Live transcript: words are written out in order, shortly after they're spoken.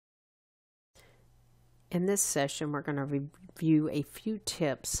In this session, we're going to review a few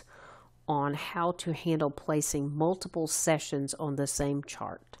tips on how to handle placing multiple sessions on the same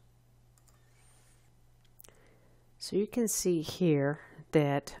chart. So you can see here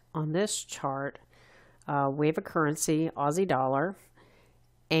that on this chart, we have a currency, Aussie dollar,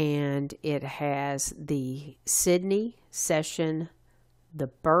 and it has the Sydney session, the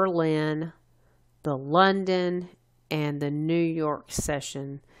Berlin, the London, and the New York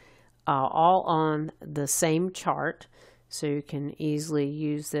session all on the same chart. So you can easily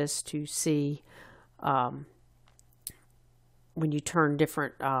use this to see when you turn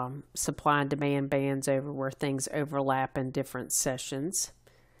different supply and demand bands over where things overlap in different sessions.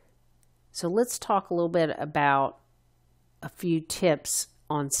 So let's talk a little bit about a few tips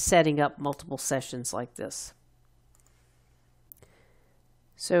on setting up multiple sessions like this.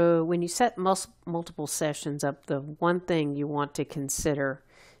 So when you set multiple sessions up, the one thing you want to consider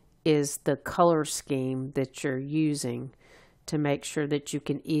is the color scheme that you're using to make sure that you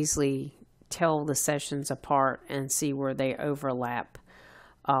can easily tell the sessions apart and see where they overlap.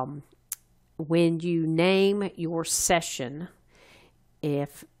 When you name your session,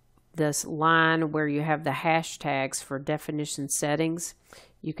 if this line where you have the hashtags for definition settings,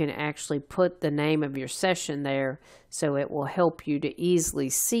 you can actually put the name of your session there, so it will help you to easily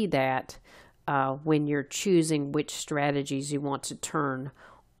see that when you're choosing which strategies you want to turn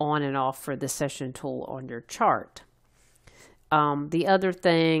on and off for the session tool on your chart. The other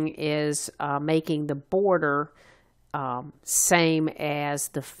thing is making the border same as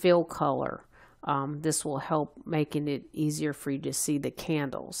the fill color. This will help making it easier for you to see the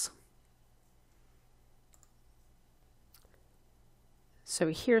candles. So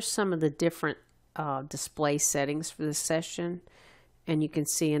here's some of the different display settings for this session. And you can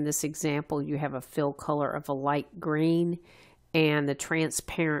see in this example you have a fill color of a light green, and the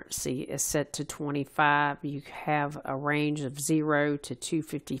transparency is set to 25. You have a range of 0 to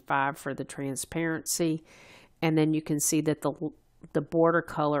 255 for the transparency. And then you can see that the border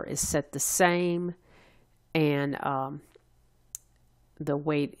color is set the same, and the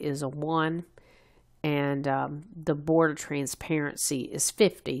weight is a 1. And the border transparency is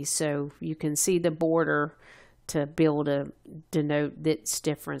 50. So you can see the border to be able to denote this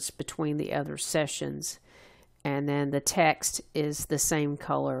difference between the other sessions. And then the text is the same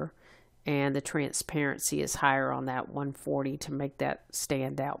color, and the transparency is higher on that 140 to make that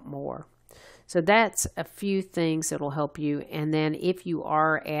stand out more. So that's a few things that will help you. And then if you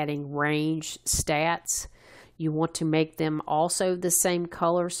are adding range stats, you want to make them also the same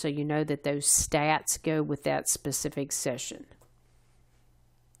color so you know that those stats go with that specific session.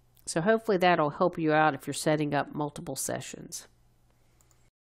 So hopefully that'll help you out if you're setting up multiple sessions.